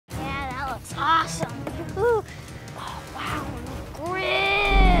That's awesome. Ooh. Oh, wow, grill.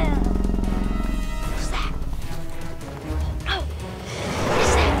 What's that? Oh, what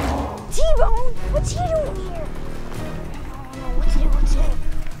is that? T-Bone, what's he doing here? I don't know what to do,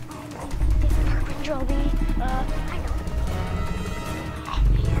 Park Ranger will be, I know. Oh,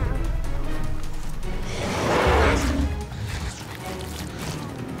 man.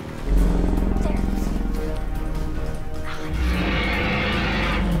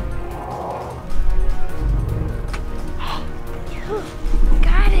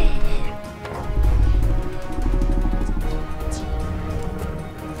 Got it.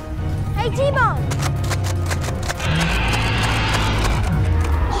 Hey, T-Bone.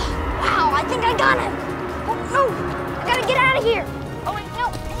 Oh, wow, I think I got him. Oh, no, I gotta get out of here. Oh, wait, no,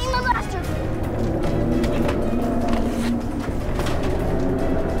 I need my blaster.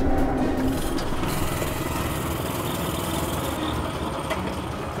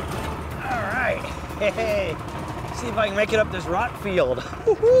 All right, hey. See if I can make it up this rock field.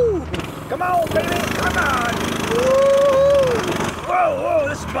 Woohoo! Come on, baby, come on! Woo! Whoa, whoa,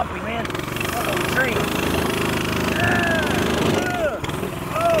 this is bumpy, man. Uh-oh, tree.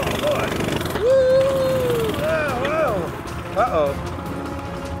 Oh, boy. Woo! Whoa, whoa. Uh-oh.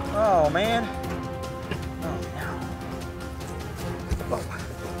 Oh, man. Oh, no. Whoa.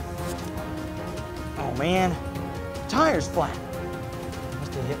 Oh, man. The tire's flat.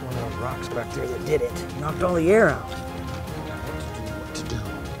 Must have hit one of those rocks back there that did it. Knocked all the air out. What to do.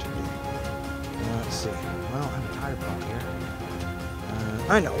 Let's see. Well, I have a tire pump here.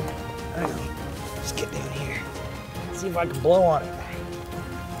 I know. Let's get down here. See if I can blow on it.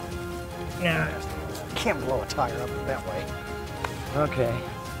 Nah, I can't blow a tire up that way. Okay.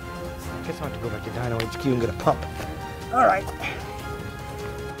 Guess I'll have to go back to Dino HQ and get a pump. All right.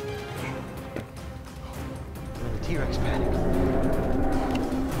 The T-Rex paddock.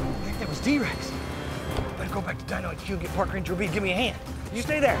 I think that was T-Rex. Better go back to Dino HQ and get Park Ranger B. Give me a hand. You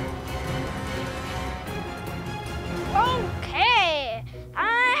stay there. Okay.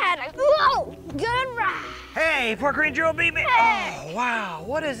 I had a good ride. Hey, Park Ranger OB. Hey. Oh, wow.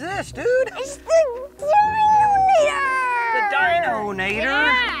 What is this, dude? It's the Dinonator. The Dinonator?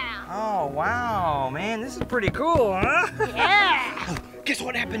 Yeah. Oh, wow, man. This is pretty cool, huh? Yeah. Oh, guess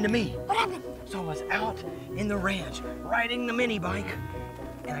what happened to me? What happened? So I was out in the ranch riding the mini bike,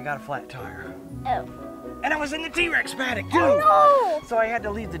 and I got a flat tire. Oh. And I was in the T-Rex paddock, too. Oh, no. So I had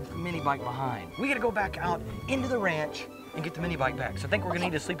to leave the mini bike behind. We got to go back out into the ranch and get the mini bike back. So I think we're gonna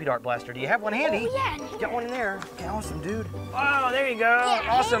need a sleepy dart blaster. Do you have one handy? Oh, yeah. Got one in there. Okay, awesome, dude. Oh, there you go. Yeah,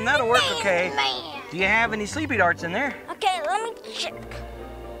 Awesome, that'll work, okay. Man. Do you have any sleepy darts in there? Okay, let me check.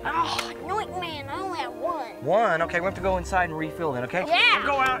 Oh, no, man, I only have one. One? Okay, we have to go inside and refill then, okay? Yeah. We'll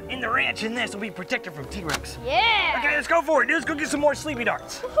go out in the ranch in this. We'll be protected from T-Rex. Yeah. Okay, let's go for it, dude. Let's go get some more sleepy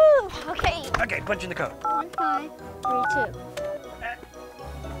darts. Woohoo. Okay. Okay, punch in the code. 1, 5, 3, 2.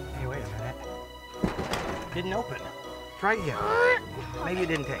 Hey, wait a minute. Didn't open. Try it again. Maybe it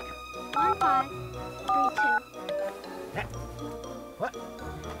didn't take. 1, 5, 3, 2. What?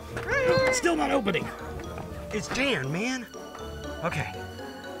 It's still not opening. It's jammed, man. Okay.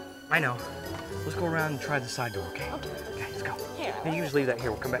 I know. Let's go around and try the side door, okay? Okay, let's go. Here. Hey, you just leave that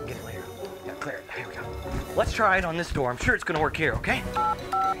here. We'll come back and get it later. Yeah, clear it. Here we go. Let's try it on this door. I'm sure it's gonna work here, okay?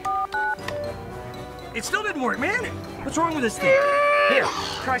 It still didn't work, man. What's wrong with this thing? Here,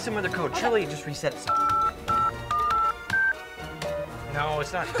 try some other code. Surely it just reset itself. No,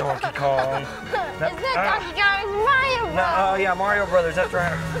 it's not Donkey Kong. It's not Donkey Kong, it's Mario Bros. No, yeah, Mario Brothers, that's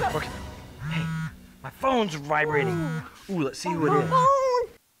right. Okay. Hey, my phone's vibrating. Ooh, let's see who it is.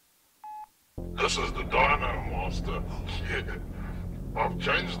 This is the Dinomaster. I've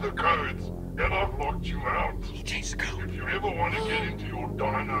changed the codes and I've locked you out. He changed the code. If you ever want to get into your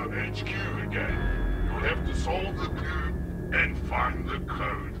Dino HQ again, you'll have to solve the clue and find the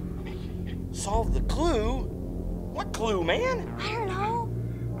code. Solve the clue? What clue, man? I don't know.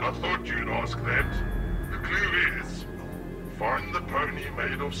 I thought you'd ask that. The clue is, find the pony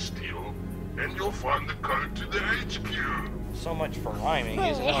made of steel and you'll find the code to the HQ. So much for rhyming. He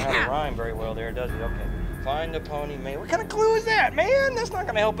doesn't know how to rhyme very well there, does he? Okay. Find the pony made. What kind of clue is that, man? That's not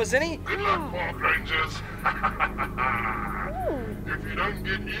going to help us any. Good luck, Park Rangers. If you don't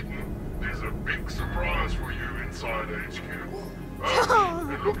get eaten, there's a big surprise for you inside HQ.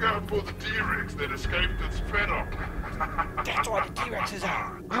 And look out for the T-Rex that escaped its paddock. That's why the T-Rex is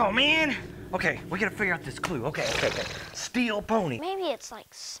out. Oh, man. Okay, we got to figure out this clue. Okay. Steel pony. Maybe it's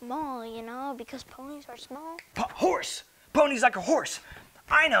like small, you know, because ponies are small. Horse. Pony's like a horse.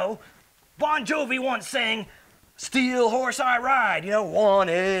 I know. Bon Jovi once sang, Steel horse I ride, you know,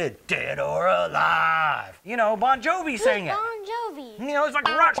 wanted, dead or alive. You know, Bon Jovi sang it. Bon Jovi. You know, it's like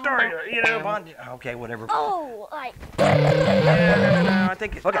a rock star, you know, okay, whatever. Oh, like. No, I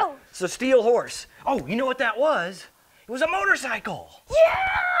think, okay, Oh. so steel horse. Oh, you know what that was? It was a motorcycle.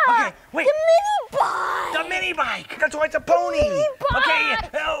 Yeah! Okay, wait. The mini bike! The mini bike. That's why it's a pony. Mini bike. Okay,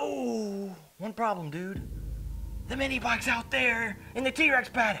 oh, one problem, dude. The mini bike's out there in the T-Rex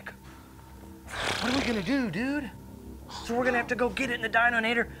paddock. What are we gonna do, dude? So we're gonna have to go get it in the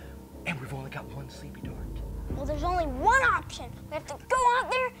Dinonator, and we've only got one sleepy dart. Well, there's only one option. We have to go out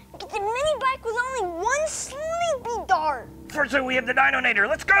there and get the mini bike with only one sleepy dart. First, we have the Dinonator.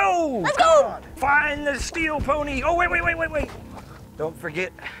 Let's go! Let's Come go! on. Find the steel pony. Oh, wait. Don't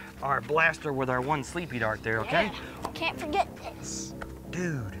forget our blaster with our one sleepy dart there, okay? Yeah, can't forget this.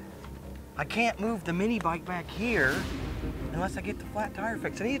 Dude, I can't move the mini bike back here unless I get the flat tire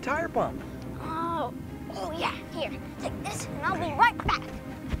fixed. I need a tire pump. Oh yeah, here, take this and I'll be right back.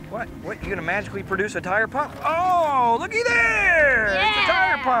 What, you gonna magically produce a tire pump? Oh, looky there! Yeah. It's a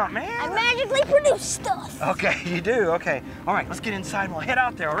tire pump, man. I magically produce stuff. Okay, you do, okay. All right, let's get inside and we'll head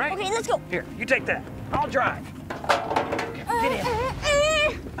out there, all right? Okay, let's go. Here, you take that. I'll drive. Okay, get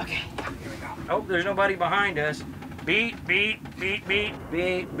in. Okay, here we go. Oh, there's nobody behind us. Beep, beep, beep, beep,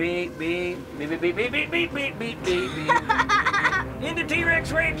 beep, beep, beep, beep, beep, beep, beep, beep, beep, beep, beep, beep. Into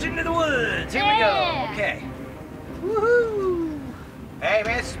T-Rex Ranch, into the woods. Here we go. Okay. Woohoo! Hey,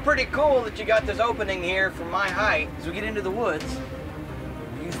 man, this is pretty cool that you got this opening here from my height. As we get into the woods,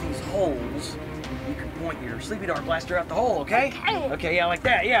 we use these holes. You can point your sleepy dart blaster out the hole, okay? Okay. Okay, yeah, like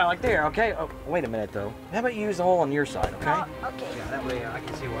that. Yeah, like there, okay? Oh, wait a minute, though. How about you use the hole on your side, okay? Okay. Yeah, that way I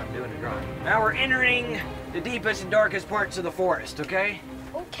can see what I'm doing to drive. Now we're entering the deepest and darkest parts of the forest, okay?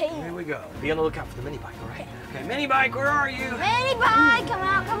 Okay. Here we go. Be on the lookout for the mini bike, all right? Okay, mini bike, where are you? Mini bike, come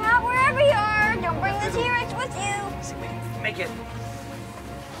out wherever you are. Don't bring the T-Rex with you. Make it.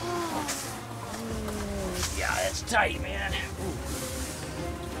 Yeah, that's tight, man.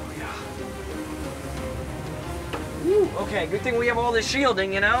 Oh, yeah. Woo. Okay, good thing we have all this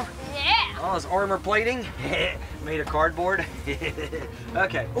shielding, you know? Yeah. All this armor plating. Made of cardboard.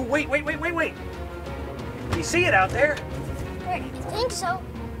 Okay. Oh, wait. You see it out there? I think so.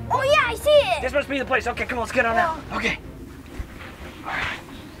 Oh yeah, I see it. This must be the place. Okay, come on, let's get on out. Okay. All right.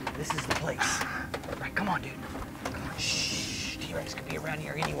 This is the place. All right, come on, dude. Come on. Shh. T-Rex could be around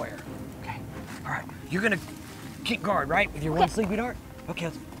here anywhere. Okay. All right. You're gonna keep guard, right, with your one sleepy dart?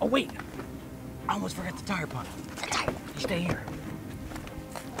 Okay. Oh wait. I almost forgot the tire pump. The tire. You stay here.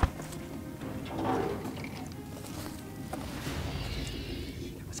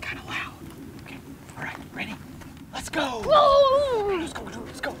 It was kind of loud. Okay. All right. Ready? Let's go. Whoa! Let's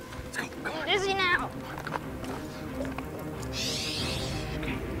go. Come on. Dizzy now.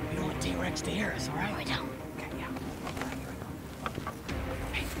 Okay. We don't want T-Rex to hear us, all right? We don't. Okay, yeah. All right, here we go.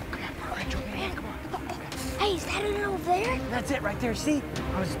 Hey, come on. All right, join me in. Come on. Hey, is that it over there? That's it right there. See?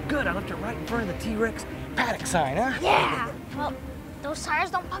 I was good. I left it right in front of the T-Rex paddock sign, huh? Yeah. Well, those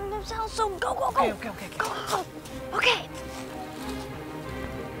tires don't pump themselves, so go. Okay. Go. Okay.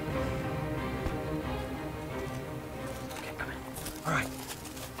 Okay, come in. All right.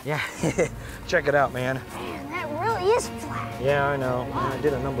 Yeah. Check it out, man. Man, that really is flat. Yeah, I know. I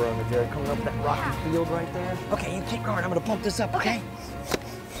did a number on the jug coming up that rocky field right there. Okay, you keep guard. I'm gonna pump this up, okay?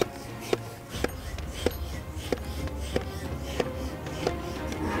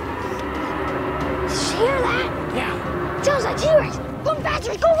 Did you hear that? Yeah. Sounds like T-Rex. Pump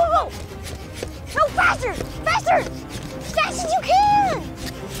faster. Go. No, faster. As fast as you can.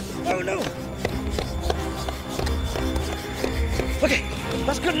 Oh no. Okay,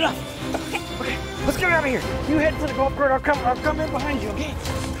 that's good enough. Okay, let's get out of here. You head for the golf cart. I'll come in behind you, okay?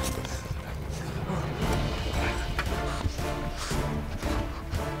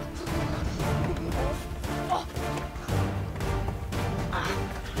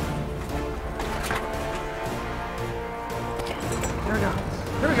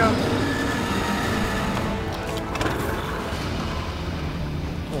 Here we go.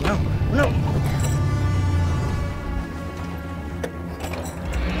 Oh no.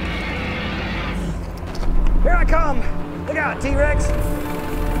 Here I come. Look out, T-Rex.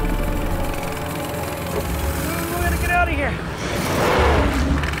 We're gonna get out of here.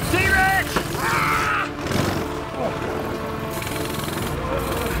 T-Rex! Ah!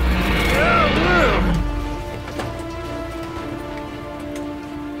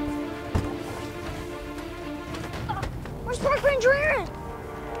 Where's Park Ranger Aaron?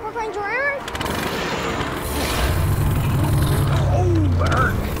 Oh, that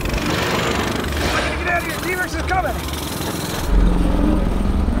hurt. I gotta get out of here. T-Rex is coming.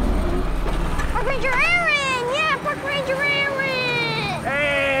 Park Ranger Aaron! Yeah,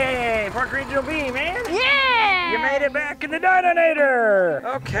 the Dinonator.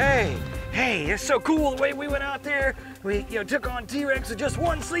 Okay. Hey, it's so cool the way we went out there. We took on T-Rex with just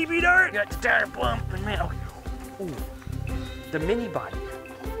one sleepy dart. Got the tire pump and man, ooh, the mini bike.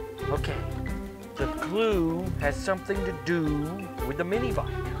 Okay, the clue has something to do with the mini bike.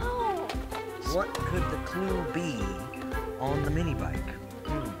 Oh. What could the clue be on the mini bike?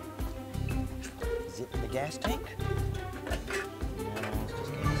 Is it in the gas tank? No, it's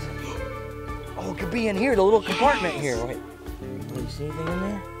just gas. Oh, it could be in here, the little compartment here. Wait, do you see anything in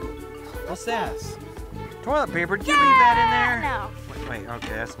there? What's that? Toilet paper. Did you leave that in there? No. Wait,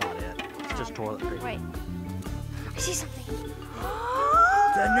 okay, that's not it. It's just toilet paper. Wait. I see something.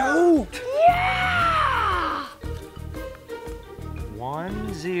 The note! Yeah!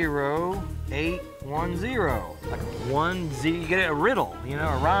 10810. Like 10, you get it a riddle, a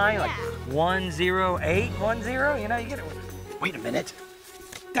rhyme, like 10810, you get it. Wait a minute.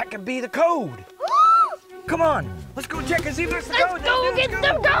 That could be the code. Come on, let's go check and see if there's the code. Let's go get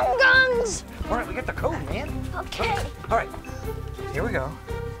the gun guns. All right, we got the code, man. Okay. All right, here we go.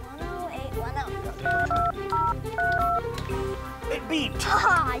 10810. It beeped.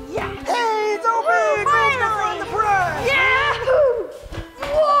 Ah, yeah. Hey, it's open! Finally. The prize! Yeah!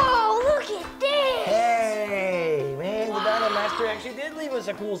 Whoa, look at this! Hey, man, the Dinomaster actually did leave us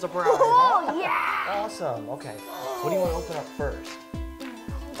a cool surprise. Oh, huh? yeah! Awesome. Okay, what do you want to open up first?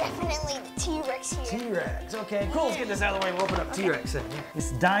 Definitely the T-Rex here. T-Rex. Okay, cool. Let's get this out of the way. We'll open up T-Rex then.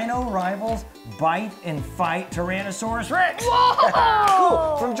 It's Dino Rivals Bite and Fight Tyrannosaurus Rex. Whoa!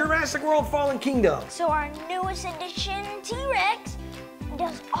 Cool. From Jurassic World Fallen Kingdom. So our newest edition T-Rex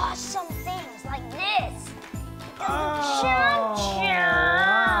does awesome things like this. Oh, Jump,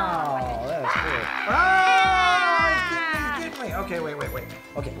 wow. That's cool. Oh, he's getting me. Okay, wait.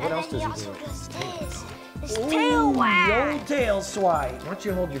 Okay, what else does he do? And then he also does this. This Ooh, tail the wag. old tail swipe. Why don't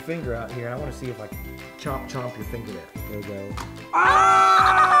you hold your finger out here? I want to see if I can chomp your finger there. There we go.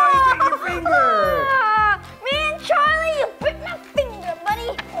 Oh, you bit your finger. Man, Charlie, you bit my finger,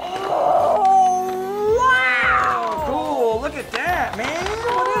 buddy. Oh, wow. Cool. Look at that, man.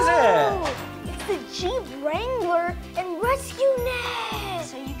 What is it? It's the Jeep Wrangler and Rescue Net.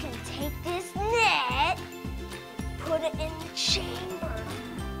 So you can take this net, put it in the chamber.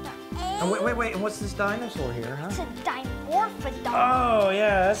 And wait. And what's this dinosaur here, huh? It's a Dimorphodon. Oh,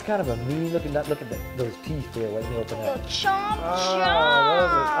 yeah. That's kind of a mean looking. Look at those teeth there. Let me open Go that. chomp,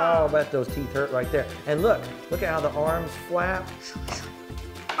 Oh, I bet those teeth hurt right there. And look at how the arms flap.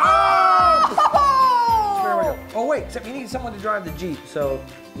 Oh! There we go. Oh, wait, except you need someone to drive the Jeep. So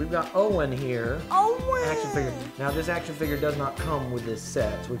we've got Owen here. Owen. Action figure. Now, this action figure does not come with this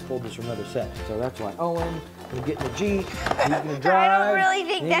set, so we pulled this from another set. So that's why Owen will get in the Jeep. He's going to drive. I don't really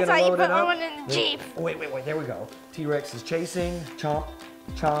think that's why you put Owen in the Jeep. Oh, wait. There we go. T-Rex is chasing. Chomp.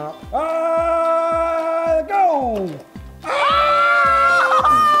 Ah, go!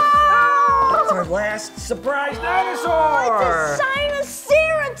 That's our last surprise dinosaur. It's a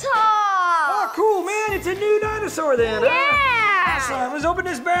Sinoceratops. Oh, cool, man. It's a new dinosaur then. Yeah. Huh? Awesome. Let's open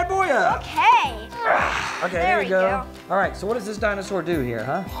this bad boy up. Okay. Okay, There there we you go. go. All right, so what does this dinosaur do here,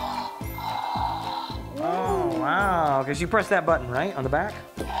 huh? Oh, wow. Because you press that button, right, on the back?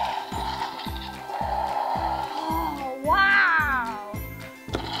 Oh, wow.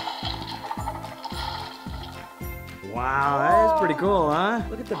 Wow, that is pretty cool, huh?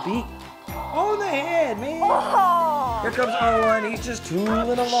 Look at the beak. Oh, the head, man. Oh. Here comes Owen. He's just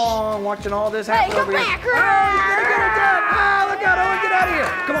tooling along, watching all this happen Hey, over come here. back. Oh, he's gonna get it done. Ah, look out, Owen, get out of here.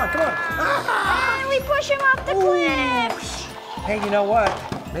 Come on. And we push him off the cliff. Hey, you know what?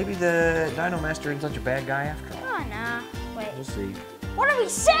 Maybe the Dinomaster isn't such a bad guy after all. Oh, no. Wait. We'll see. What are we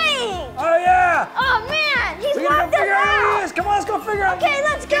saying? Oh, yeah. Oh, man. He's We gotta locked us figure out who he out. is. Come on, let's go figure out. Okay,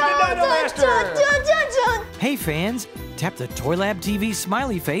 let's go. Get the Dinomaster. Dun, dun, dun, dun. Hey fans, tap the ToyLabTV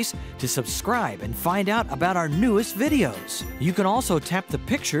smiley face to subscribe and find out about our newest videos. You can also tap the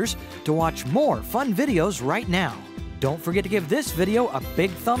pictures to watch more fun videos right now. Don't forget to give this video a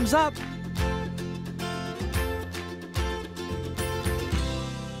big thumbs up.